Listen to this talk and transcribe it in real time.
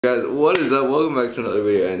Guys, what is up? Welcome back to another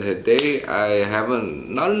video, and today I have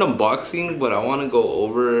not an unboxing, but I want to go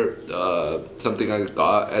over something I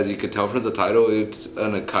got. As you can tell from the title, it's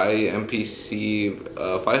an Akai MPC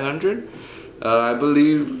 500. I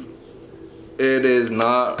believe it is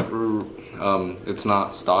not it's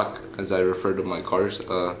not stock, as I refer to my cars,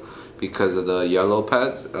 because of the yellow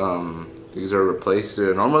pads. These are replaced.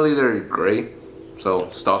 Normally they're gray, so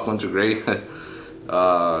stock ones are gray.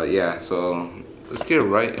 Yeah, so let's get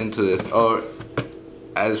right into this.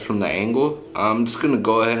 As from the angle, I'm just gonna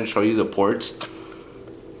go ahead and show you the ports.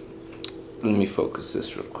 Let me focus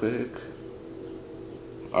this real quick.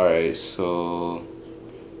 Alright, so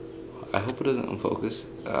I hope it doesn't unfocus.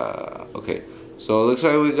 Okay, so it looks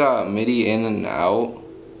like we got MIDI in and out.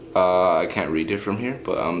 I can't read it from here,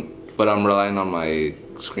 but I'm relying on my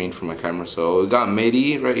screen for my camera. So we got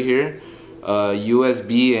MIDI right here,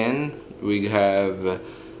 USB in. We have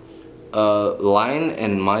line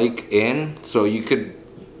and mic in, so you could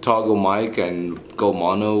toggle mic and go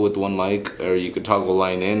mono with one mic, or you could toggle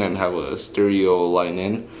line in and have a stereo line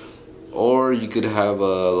in, or you could have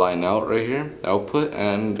a line out right here, output,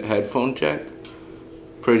 and headphone jack.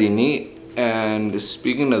 Pretty neat. And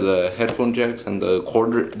speaking of the headphone jacks and the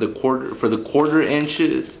quarter inch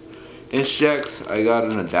jacks, I got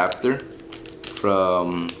an adapter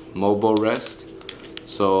from Mobile Rest.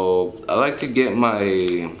 So I like to get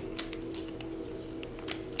my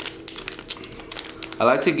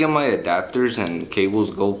adapters and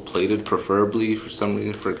cables gold plated, preferably for some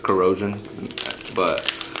reason for corrosion.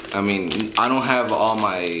 But I mean, I don't have all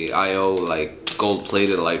my IO like gold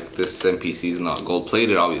plated, like this MPC is not gold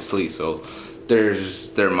plated obviously, so there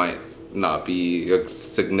might not be a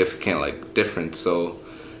significant like difference. So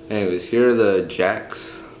anyways, here are the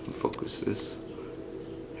jacks. Focus this.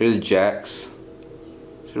 Here are the jacks.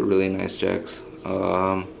 These are really nice jacks.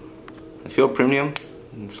 They feel premium,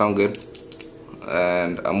 sound good.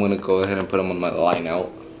 And I'm gonna go ahead and put them on my line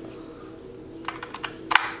out.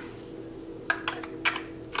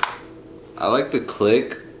 I like the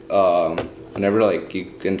click whenever like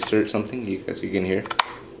you insert something, you can hear.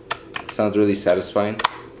 It sounds really satisfying.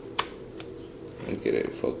 Let me get it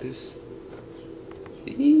in focus.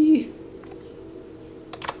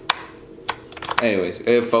 Anyways,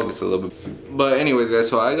 it focused a little bit. But anyways guys,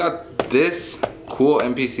 so I got this cool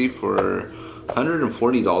MPC for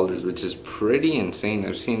 $140, which is pretty insane.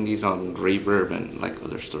 I've seen these on Reverb and like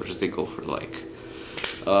other stores. They go for like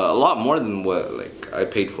a lot more than what like I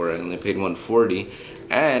paid for it. I only paid $140,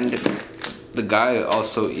 and the guy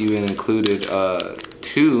also even included the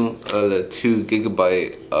 2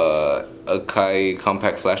 GB Akai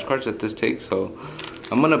compact flash cards that this takes. So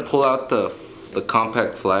I'm gonna pull out the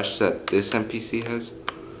compact flash that this MPC has.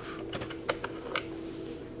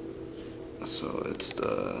 So it's the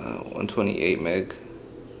 128 meg.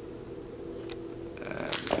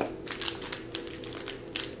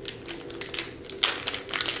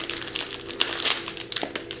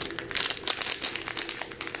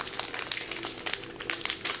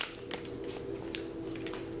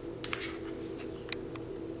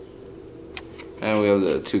 And we have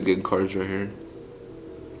the 2 gig cards right here.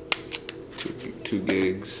 2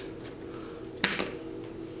 gigs.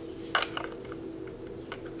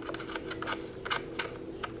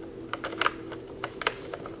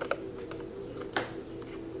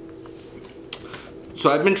 So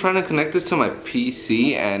I've been trying to connect this to my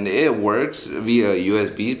PC, and it works via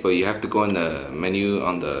USB, but you have to go in the menu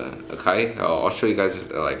on the Akai. I'll show you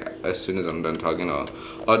guys like as soon as I'm done talking.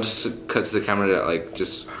 I'll just cut to the camera like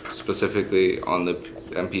just specifically on the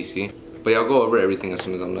MPC. But yeah, I'll go over everything as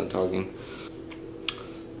soon as I'm done talking.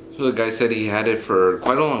 So the guy said he had it for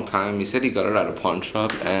quite a long time. He said he got it at a pawn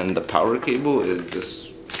shop, and the power cable is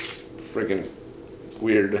this freaking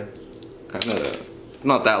weird, kind of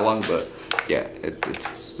not that long, but yeah,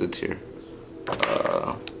 it's here.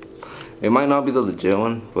 It might not be the legit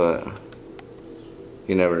one, but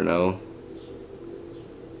you never know.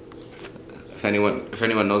 If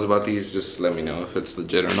anyone knows about these, just let me know if it's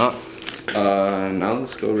legit or not. Now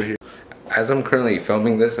let's go over here. As I'm currently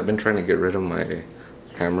filming this, I've been trying to get rid of my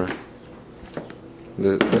camera.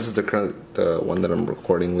 This is the one that I'm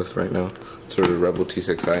recording with right now. It's a Rebel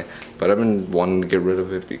T6i, but I've been wanting to get rid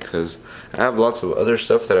of it because I have lots of other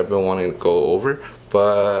stuff that I've been wanting to go over,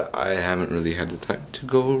 but I haven't really had the time to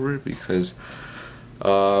go over it because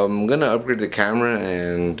I'm gonna upgrade the camera,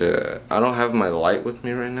 and I don't have my light with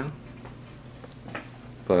me right now.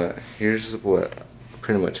 But here's what I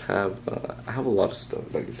pretty much have. I have a lot of stuff.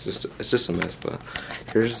 Like it's just a mess. But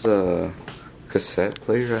here's the cassette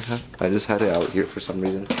player I have. I just had it out here for some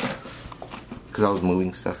reason because I was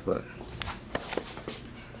moving stuff, but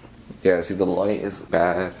Yeah, see, the light is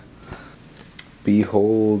bad.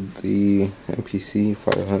 Behold the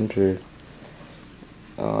MPC500.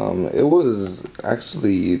 It was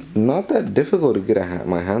actually not that difficult to get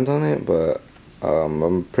my hands on it, but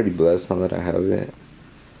I'm pretty blessed now that I have it.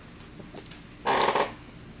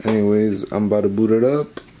 Anyways, I'm about to boot it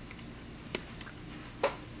up.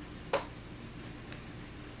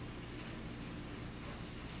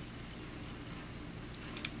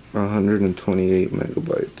 $128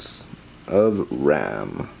 megabytes of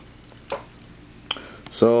RAM.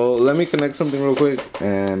 So let me connect something real quick,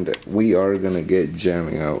 and we are gonna get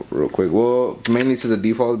jamming out real quick. Well, mainly to the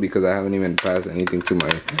default because I haven't even passed anything to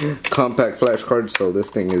my compact flash card, so this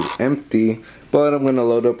thing is empty. But I'm gonna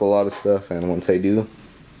load up a lot of stuff, and once I do,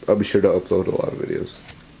 I'll be sure to upload a lot of videos.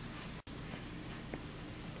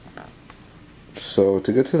 So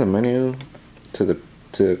to get to the menu, to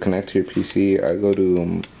connect to your PC, I go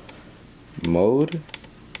to mode,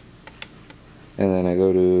 and then I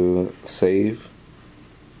go to save,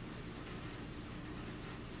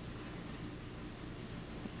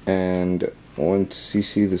 and once you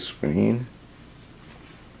see the screen,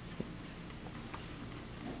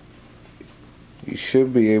 you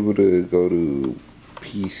should be able to go to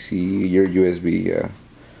PC, your USB, yeah,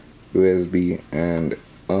 USB, and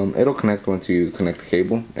it'll connect once you connect the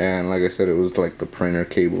cable. And like I said, it was like the printer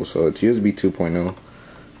cable, so it's USB 2.0.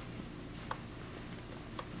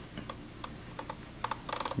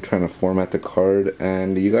 I'm trying to format the card,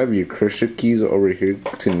 and you have your cursor keys over here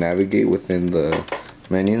to navigate within the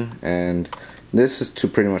menu, and this is to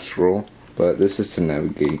pretty much scroll, but this is to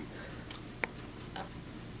navigate.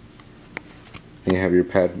 And you have your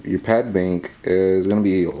pad. Your pad bank is going to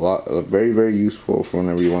be very, very useful for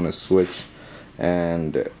whenever you want to switch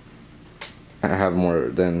and have more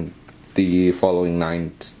than the following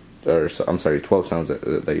 12 sounds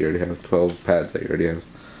that you already have, 12 pads that you already have.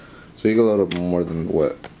 So you can load up more than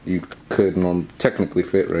what you could technically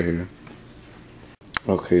fit right here.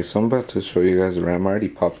 Okay, so I'm about to show you guys the RAM. I already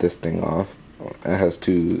popped this thing off. It has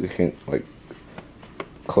two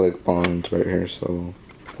click bonds right here, so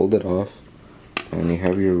pulled it off, and you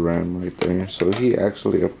have your RAM right there. So he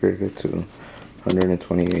actually upgraded it to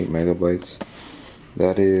 128 megabytes.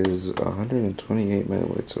 That is 128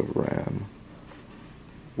 megabytes of RAM.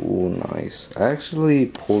 Ooh, nice. I actually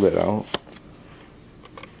pulled it out,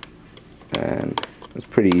 and it's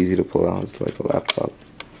pretty easy to pull out. It's like a laptop.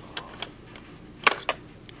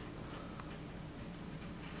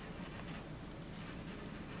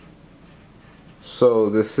 So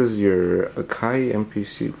this is your Akai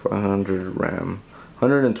MPC500 RAM,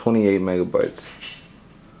 128 megabytes.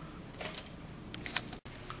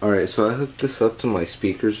 Alright, so I hooked this up to my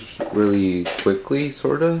speakers really quickly,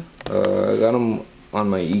 sorta. I got them on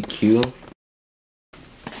my EQ.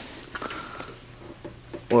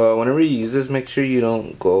 Well, whenever you use this, make sure you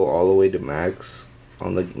don't go all the way to max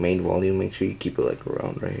on the main volume. Make sure you keep it like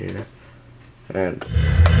around right here. And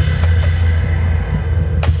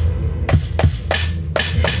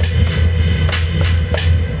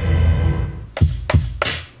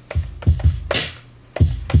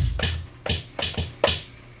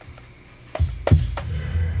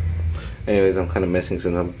anyways, I'm kind of messing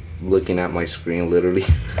since I'm looking at my screen literally.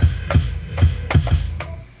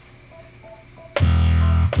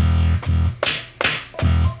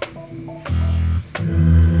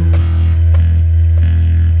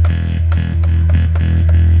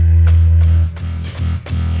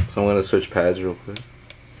 So I'm gonna switch pads real quick.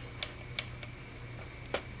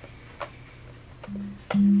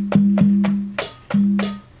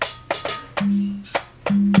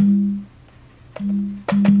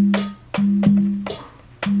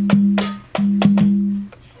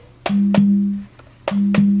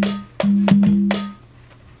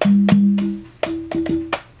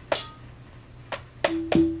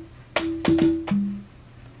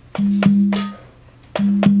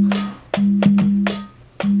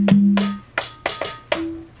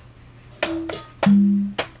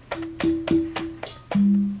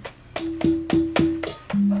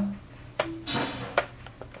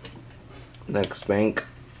 Next bank.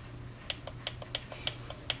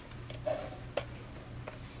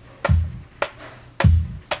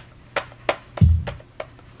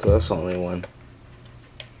 So that's the only one.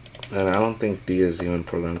 And I don't think D is even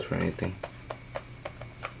programmed for anything.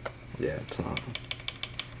 Yeah, it's not.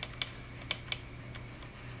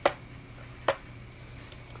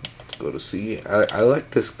 Let's go to C. I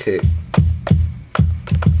like this kit.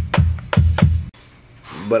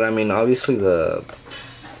 But I mean, obviously the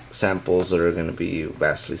samples are going to be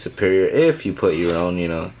vastly superior if you put your own, you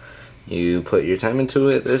know, you put your time into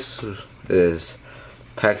it. This is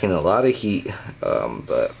packing a lot of heat.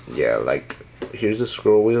 But yeah, like here's the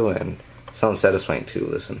scroll wheel, and it sounds satisfying too.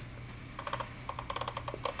 Listen,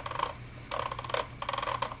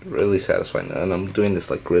 really satisfying, and I'm doing this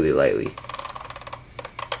like really lightly.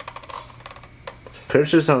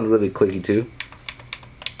 Cursor sounds really clicky too.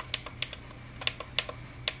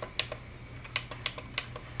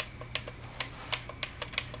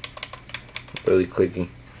 Really clicking.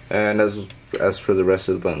 And as for the rest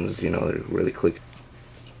of the buttons, you know, they're really clicking.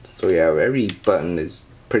 So yeah, every button is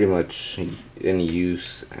pretty much in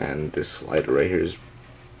use, and this slider right here is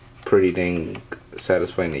pretty dang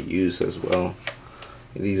satisfying to use as well.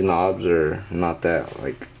 These knobs are not that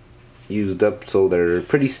like used up, so they're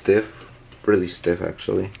pretty stiff, really stiff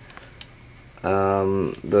actually.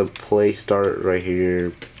 The play start right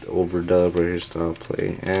here, overdub right here, stop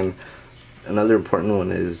play, and another important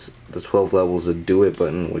one is the 12 levels of do it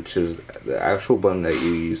button, which is the actual button that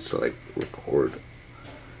you use to like record.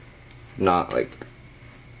 Not like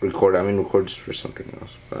record, I mean record just for something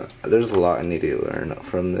else. But there's a lot I need to learn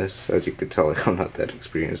from this. As you could tell, like, I'm not that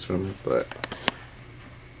experienced from it, but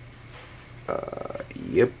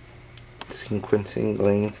yep, sequencing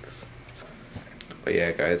lengths. But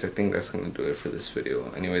yeah guys, I think that's gonna do it for this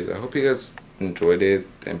video. Anyways, I hope you guys enjoyed it.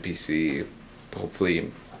 MPC,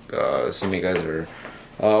 hopefully some of you guys are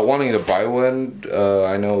wanting to buy one.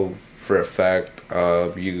 I know for a fact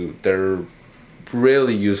they're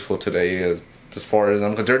really useful today as far as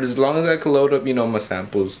I'm concerned. As long as I can load up, you know, my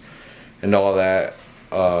samples and all that,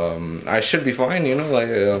 I should be fine, you know, like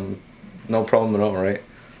no problem at all, right?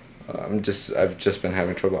 I've just been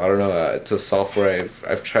having trouble. I don't know, it's a software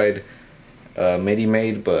I've tried MIDI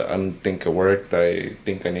made, but I don't think it worked. I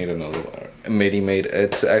think I need another one. MIDI made.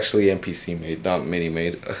 It's actually MPC made, not MIDI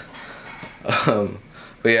made.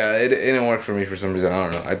 But yeah, it didn't work for me for some reason. I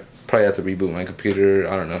don't know. I probably have to reboot my computer.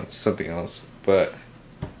 I don't know. It's something else. But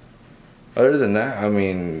other than that, I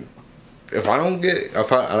mean, if I don't get,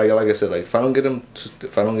 like I said, like if I don't get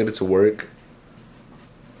it to work,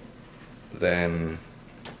 then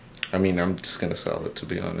I mean, I'm just gonna sell it, to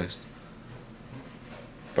be honest.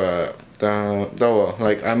 But well,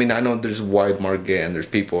 like, I mean, I know there's a wide market and there's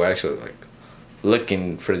people actually like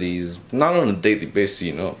looking for these, not on a daily basis,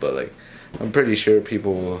 you know, but like I'm pretty sure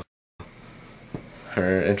people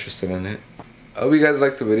are interested in it. I hope you guys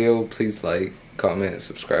liked the video. Please like, comment,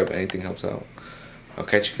 subscribe. Anything helps out. I'll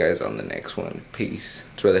catch you guys on the next one. Peace.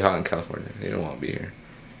 It's really hot in California. You don't want to be here.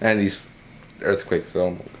 And these earthquakes,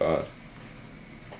 oh my god.